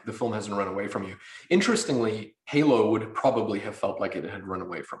like the film hasn't run away from you. Interestingly, Halo would probably have felt like it had run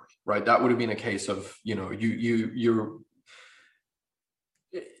away from me, right? That would have been a case of,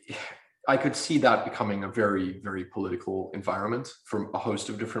 I could see that becoming a very, very political environment for a host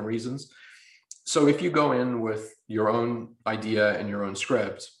of different reasons. So if you go in with your own idea and your own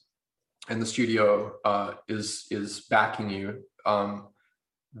script, and the studio is backing you,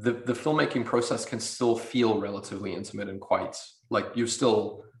 the filmmaking process can still feel relatively intimate and quite like you're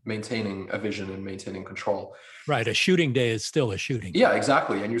still maintaining a vision and maintaining control. Right. A shooting day is still a shooting day. Yeah,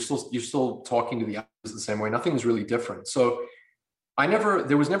 exactly. And you're still talking to the actors the same way. Nothing's really different. So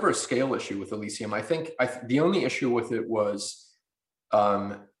there was never a scale issue with Elysium. I think the only issue with it was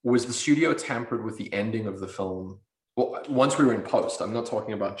the studio tampered with the ending of the film. Well, once we were in post, I'm not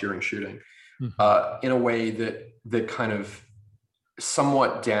talking about during shooting, in a way that kind of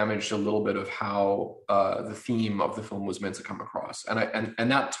somewhat damaged a little bit of how the theme of the film was meant to come across.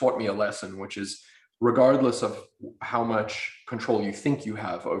 And that taught me a lesson, which is, regardless of how much control you think you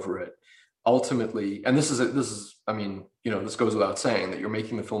have over it, ultimately, and this goes without saying, that you're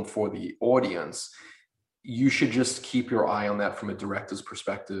making the film for the audience, you should just keep your eye on that from a director's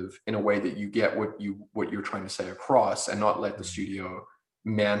perspective, in a way that you get what you're trying to say across, and not let the studio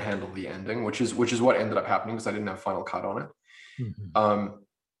manhandle the ending, which is what ended up happening, because I didn't have final cut on it.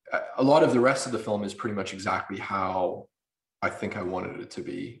 A lot of the rest of the film is pretty much exactly how I think I wanted it to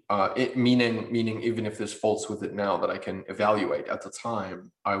be. Meaning, even if there's faults with it now that I can evaluate, at the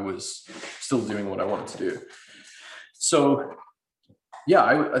time I was still doing what I wanted to do. So,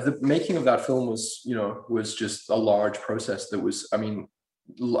 yeah, the making of that film was just a large process. That was, a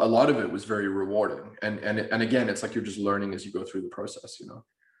lot of it was very rewarding, and again, it's like you're just learning as you go through the process.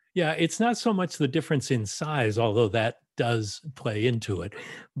 Yeah, it's not so much the difference in size, although that does play into it,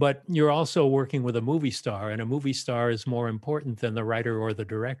 but you're also working with a movie star, and a movie star is more important than the writer or the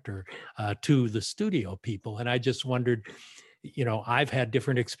director to the studio people. And I just wondered, I've had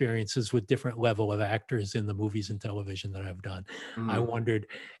different experiences with different level of actors in the movies and television that I've done. I wondered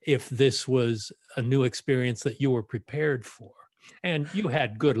if this was a new experience that you were prepared for, and you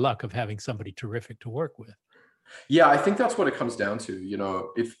had good luck of having somebody terrific to work with. Yeah, I think that's what it comes down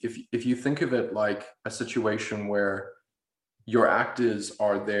to. If you think of it like a situation where your actors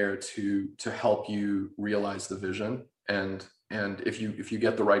are there to help you realize the vision, and if you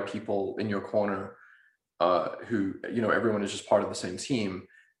get the right people in your corner, who everyone is just part of the same team,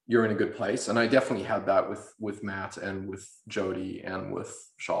 you're in a good place. And I definitely had that with Matt and with Jody and with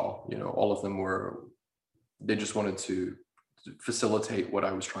Shaw. All of them they just wanted to facilitate what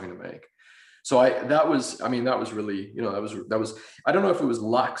I was trying to make. So that was really, that was, I don't know if it was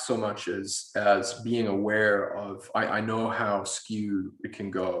luck so much as being aware of, I know how skewed it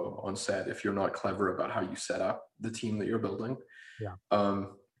can go on set if you're not clever about how you set up the team that you're building. Yeah.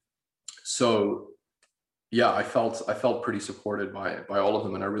 So yeah, I felt pretty supported by all of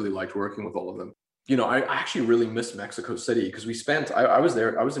them, and I really liked working with all of them. I actually really missed Mexico City, because I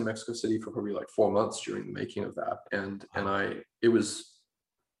was in Mexico City for probably like 4 months during the making of that. And it was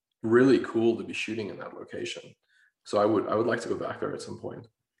really cool to be shooting in that location. So I would like to go back there at some point.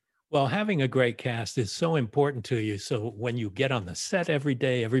 Well, having a great cast is so important to you. So when you get on the set every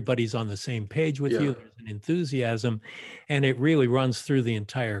day, everybody's on the same page with Yeah. you. There's an enthusiasm, and it really runs through the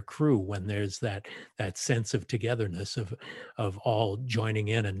entire crew when there's that sense of togetherness of all joining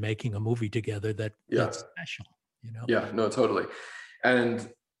in and making a movie together that's special. You know. Yeah. No, totally. And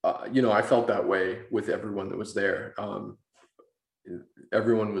I felt that way with everyone that was there.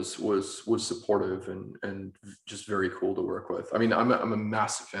 Everyone was supportive and just very cool to work with. I mean, I'm a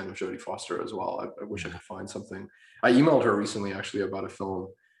massive fan of Jodie Foster as well. I wish I could find something. I emailed her recently actually about a film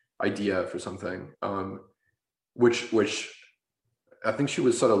idea for something, which I think she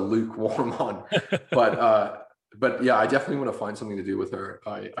was sort of lukewarm on, but yeah, I definitely want to find something to do with her.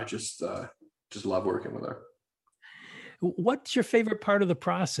 I just love working with her. What's your favorite part of the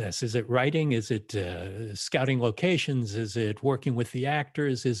process? Is it writing? Is it scouting locations? Is it working with the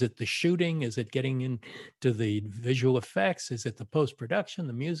actors? Is it the shooting? Is it getting into the visual effects? Is it the post-production,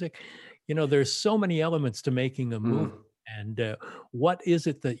 the music? You know, there's so many elements to making a movie. And what is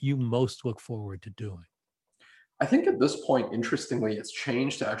it that you most look forward to doing? I think at this point, interestingly, it's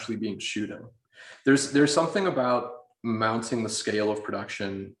changed to actually being shooting. There's something about mounting the scale of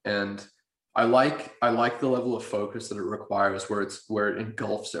production, and I like the level of focus that it requires, where it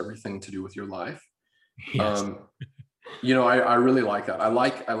engulfs everything to do with your life. Yes. I really like that. I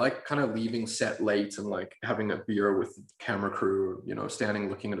like kind of leaving set late and like having a beer with the camera crew, standing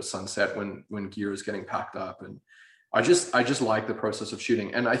looking at a sunset when gear is getting packed up. And I just like the process of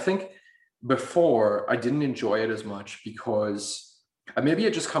shooting. And I think before I didn't enjoy it as much because maybe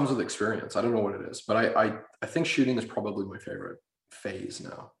it just comes with experience. I don't know what it is, but I think shooting is probably my favorite phase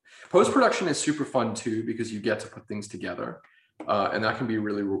now. Post-production is super fun too, because you get to put things together, and that can be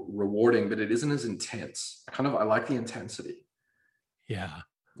really rewarding, but it isn't as intense. I like the intensity. Yeah.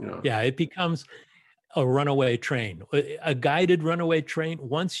 Yeah, it becomes a runaway train, a guided runaway train.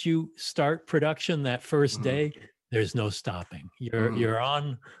 Once you start production that first day, there's no stopping. You're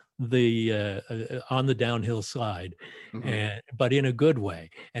on the downhill slide, but in a good way.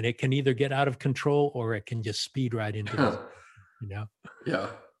 And it can either get out of control or it can just speed right into the,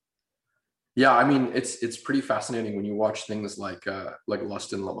 Yeah. I mean, it's pretty fascinating when you watch things like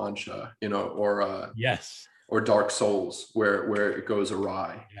Lust in La Mancha, or yes, or Dark Souls, where it goes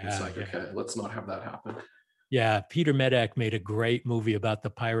awry. It's like, okay, let's not have that happen. Yeah, Peter Medak made a great movie about the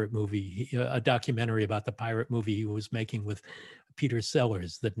pirate movie, a documentary about the pirate movie he was making with Peter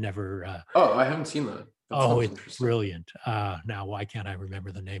Sellers that never. I haven't seen that. It's brilliant. Now, why can't I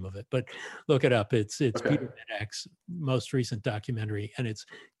remember the name of it? But look it up. It's okay. Peter Medak's most recent documentary, and it's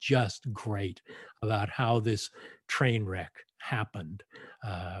just great about how this train wreck happened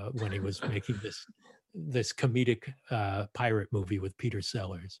when he was making this comedic pirate movie with Peter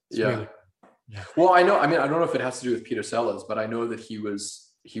Sellers. It's really, well, I know. I mean, I don't know if it has to do with Peter Sellers, but I know that he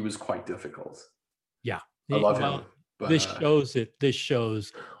was quite difficult. Yeah, I love him. But, this shows it. This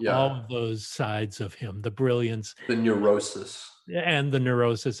shows all of those sides of him: the brilliance, the neurosis, and the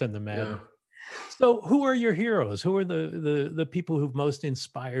madness. Yeah. So, who are your heroes? Who are the people who've most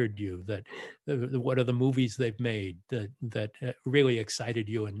inspired you? What are the movies they've made that really excited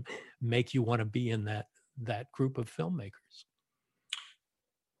you and make you want to be in that group of filmmakers?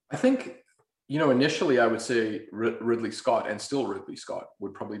 I think, initially I would say Ridley Scott, and still Ridley Scott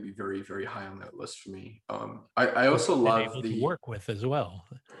would probably be very, very high on that list for me. I also love to work with as well.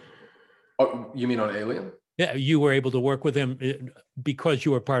 Oh, you mean on Alien? Yeah, you were able to work with him because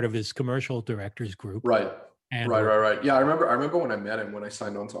you were part of his commercial directors group. Right. Right. Yeah, I remember when I met him, when I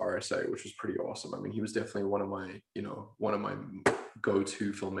signed on to RSA, which was pretty awesome. I mean, he was definitely one of my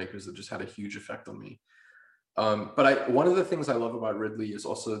go-to filmmakers that just had a huge effect on me. But one of the things I love about Ridley is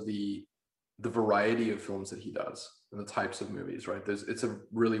also the variety of films that he does and the types of movies, right? It's a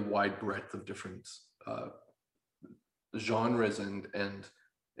really wide breadth of different genres and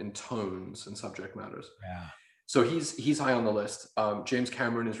tones and subject matters. Yeah. So he's high on the list. James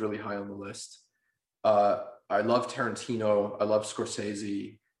Cameron is really high on the list. I love Tarantino. I love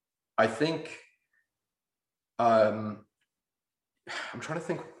Scorsese. I think I'm trying to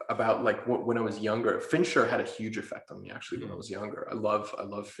think about like when I was younger. Fincher had a huge effect on me actually when I was younger. I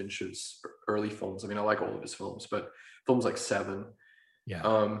love Fincher's early films. I mean, I like all of his films, but films like Seven.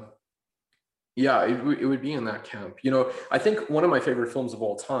 Yeah. It would be in that camp. I think one of my favorite films of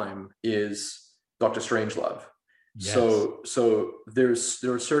all time is Dr. Strangelove. Yes. So there are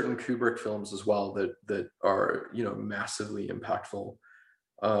certain Kubrick films as well that are massively impactful.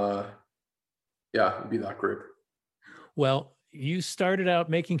 It'd be that group. Well, you started out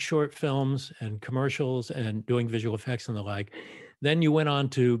making short films and commercials and doing visual effects and the like. Then you went on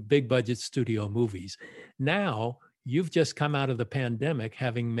to big budget studio movies. Now you've just come out of the pandemic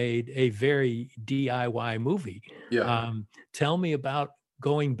having made a very DIY movie. Yeah. Tell me about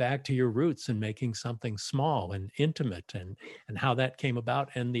going back to your roots and making something small and intimate, and how that came about,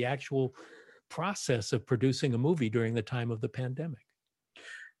 and the actual process of producing a movie during the time of the pandemic.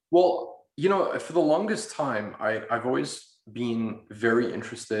 Well, you know, for the longest time, I've always been very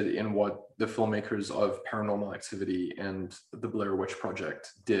interested in what the filmmakers of Paranormal Activity and the Blair Witch Project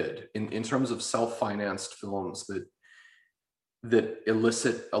did in terms of self-financed films that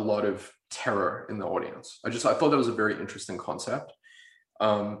elicit a lot of terror in the audience. I thought that was a very interesting concept.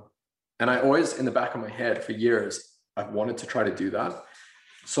 And I always, in the back of my head for years, I've wanted to try to do that.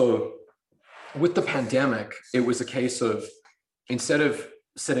 So with the pandemic, it was a case of, instead of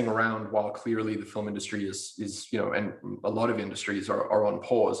sitting around while clearly the film industry is you know, and a lot of industries are on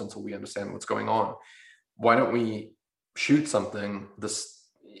pause until we understand what's going on, why don't we shoot something this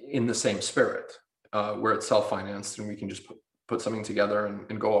in the same spirit, where it's self-financed and we can just put something together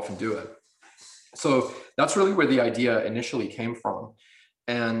and go off and do it. So that's really where the idea initially came from.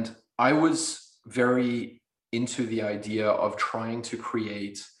 And I was very into the idea of trying to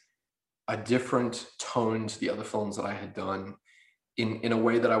create a different tone to the other films that I had done, in a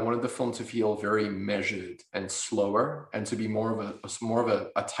way that I wanted the film to feel very measured and slower, and to be more of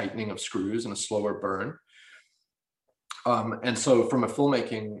a tightening of screws and a slower burn. And so from a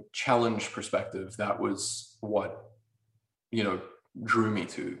filmmaking challenge perspective, that was what, you know, drew me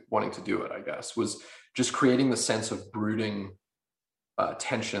to wanting to do it, I guess, was just creating the sense of brooding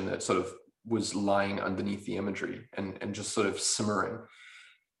tension that sort of was lying underneath the imagery and just sort of simmering.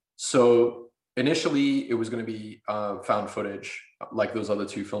 So initially it was going to be found footage, like those other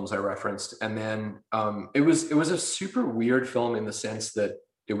two films I referenced. And then it was a super weird film in the sense that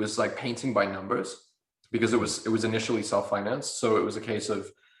it was like painting by numbers, because it was initially self-financed. So it was a case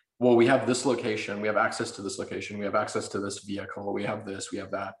of, well, we have this location, we have access to this location, we have access to this vehicle, we have this, we have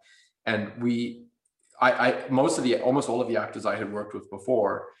that. And almost all of the actors I had worked with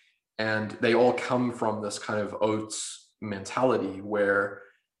before, and they all come from this kind of Oates mentality where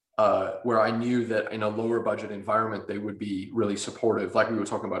I knew that in a lower budget environment, they would be really supportive, like we were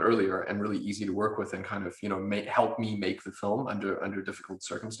talking about earlier, and really easy to work with, and kind of, you know, help me make the film under difficult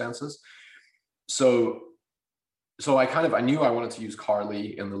circumstances. So I knew I wanted to use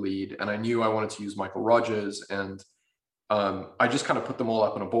Carly in the lead, and I knew I wanted to use Michael Rogers, and I just kind of put them all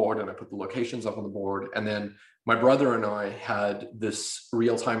up on a board, and I put the locations up on the board. And then my brother and I had this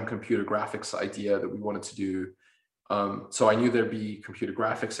real-time computer graphics idea that we wanted to do. So I knew there'd be computer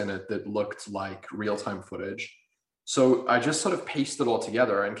graphics in it that looked like real-time footage. So I just sort of pasted it all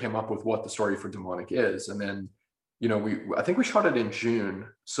together and came up with what the story for Demonic is. And then, you know, I think we shot it in June.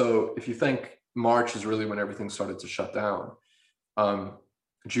 So if you think March is really when everything started to shut down,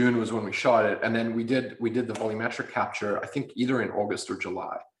 June was when we shot it. And then we did the volumetric capture, I think either in August or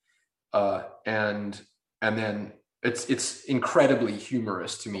July. And then it's incredibly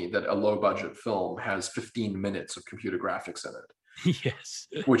humorous to me that a low budget film has 15 minutes of computer graphics in it. Yes.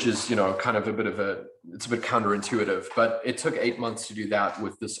 Which is, you know, kind of it's a bit counterintuitive, but it took 8 months to do that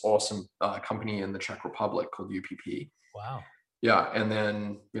with this awesome company in the Czech Republic called UPP. Wow. Yeah. And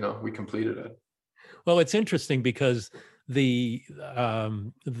then, you know, we completed it. Well, it's interesting because the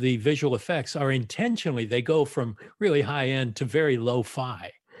visual effects are intentionally, they go from really high end to very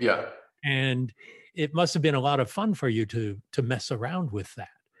lo-fi. Yeah. And it must have been a lot of fun for you to mess around with that.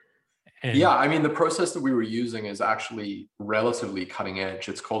 And yeah, I mean, the process that we were using is actually relatively cutting edge.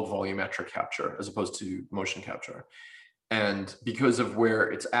 It's called volumetric capture as opposed to motion capture. And because of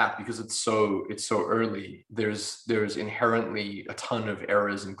where it's at, because it's so early, there's inherently a ton of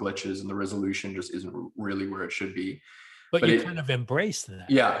errors and glitches, and the resolution just isn't really where it should be. But you kind of embraced that.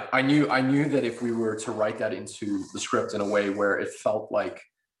 Yeah, I knew that if we were to write that into the script in a way where it felt like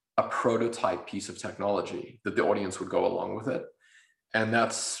a prototype piece of technology, that the audience would go along with it. And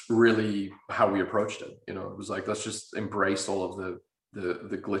that's really how we approached it. You know, it was like, let's just embrace all of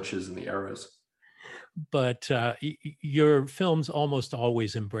the glitches and the errors. But your films almost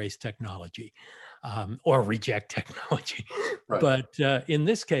always embrace technology or reject technology. Right. But in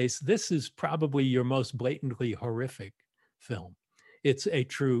this case, this is probably your most blatantly horrific film. It's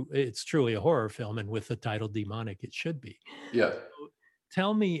truly a horror film, and with the title Demonic, it should be. Yeah.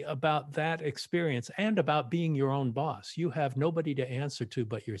 Tell me about that experience and about being your own boss. You have nobody to answer to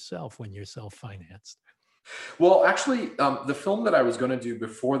but yourself when you're self-financed. Well, actually, the film that I was going to do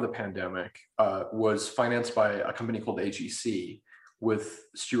before the pandemic was financed by a company called AGC with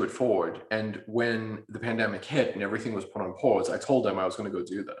Stuart Ford. And when the pandemic hit and everything was put on pause, I told them I was going to go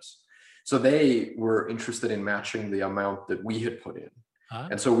do this. So they were interested in matching the amount that we had put in. Huh?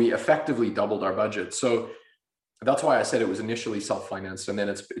 And so we effectively doubled our budget. So that's why I said it was initially self-financed, and then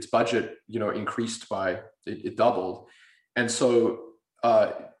its budget, increased by it doubled. And so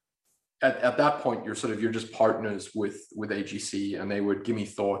at that point, you're just partners with AGC, and they would give me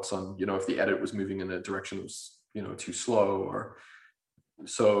thoughts on, if the edit was moving in a direction that was, too slow, or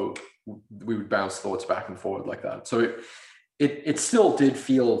so we would bounce thoughts back and forth like that. So it still did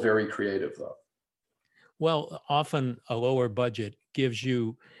feel very creative, though. Well, often a lower budget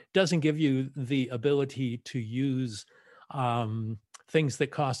doesn't give you the ability to use things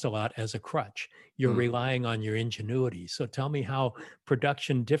that cost a lot as a crutch. You're relying on your ingenuity. So tell me how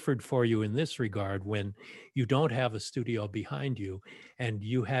production differed for you in this regard when you don't have a studio behind you and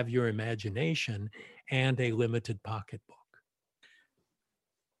you have your imagination and a limited pocketbook.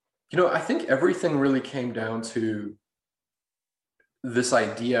 I think everything really came down to this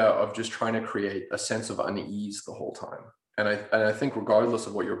idea of just trying to create a sense of unease the whole time. And I think regardless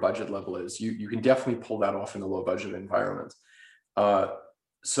of what your budget level is, you can definitely pull that off in a low budget environment.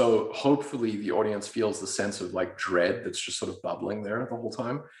 So hopefully the audience feels the sense of like dread that's just sort of bubbling there the whole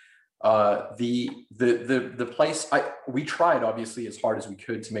time. The place, we tried obviously as hard as we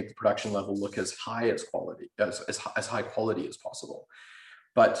could to make the production level look as high as high quality as possible.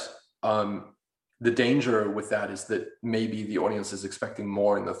 But the danger with that is that maybe the audience is expecting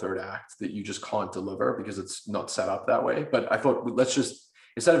more in the third act that you just can't deliver because it's not set up that way. But I thought, let's just,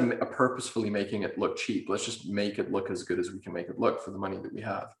 instead of purposefully making it look cheap, let's just make it look as good as we can make it look for the money that we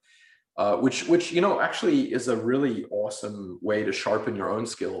have. Which actually is a really awesome way to sharpen your own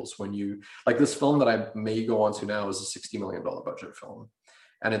skills when you, like this film that I may go on to now is a $60 million budget film.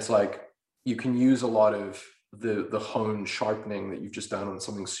 And it's like, you can use a lot of the hone sharpening that you've just done on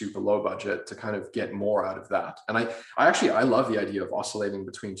something super low budget to kind of get more out of that. And I love the idea of oscillating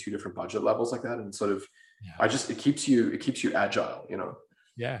between two different budget levels like that. And sort of, it keeps you agile,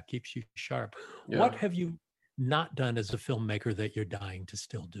 Yeah, it keeps you sharp. Yeah. What have you not done as a filmmaker that you're dying to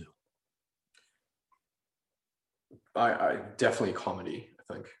still do? I definitely comedy,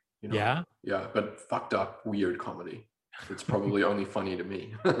 I think. Yeah? Yeah, but fucked up, weird comedy. It's probably only funny to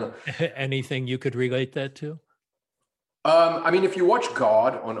me. Anything you could relate that to? I mean, if you watch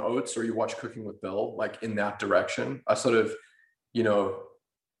God on Oates or you watch Cooking with Bill, like in that direction, I sort of, I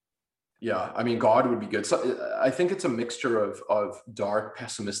mean, God would be good. So I think it's a mixture of dark,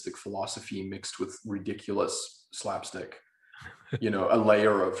 pessimistic philosophy mixed with ridiculous slapstick, a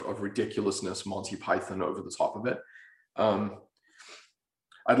layer of ridiculousness, Monty Python over the top of it.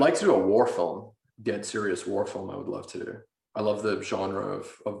 I'd like to do a war film, dead serious war film. I would love to do. I love the genre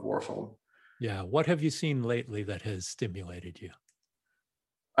of war film. Yeah. What have you seen lately that has stimulated you?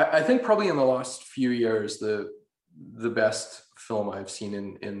 I think probably in the last few years, the best film I've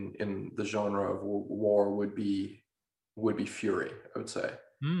seen in the genre of war would be Fury, I would say.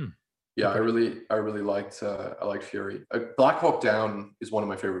 Yeah, okay. I really liked Fury. Black Hawk Down is one of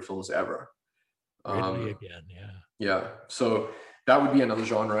my favorite films ever. Really again, yeah. Yeah, so that would be another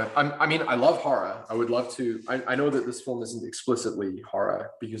genre. I mean, I love horror. I would love to. I know that this film isn't explicitly horror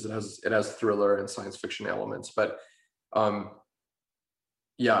because it has thriller and science fiction elements, but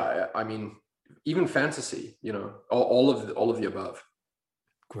yeah, I mean, even fantasy. All of the above.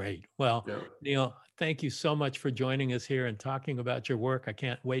 Great. Well, yeah. Neill, thank you so much for joining us here and talking about your work. I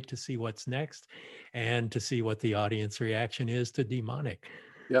can't wait to see what's next and to see what the audience reaction is to Demonic.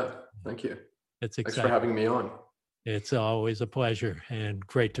 Yeah, thank you. It's exciting. Thanks for having me on. It's always a pleasure and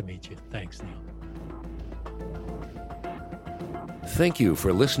great to meet you. Thanks, Neill. Thank you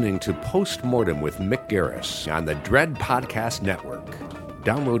for listening to Postmortem with Mick Garris on the Dread Podcast Network.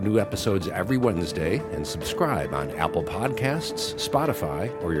 Download new episodes every Wednesday and subscribe on Apple Podcasts,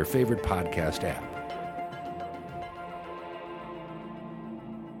 Spotify, or your favorite podcast app.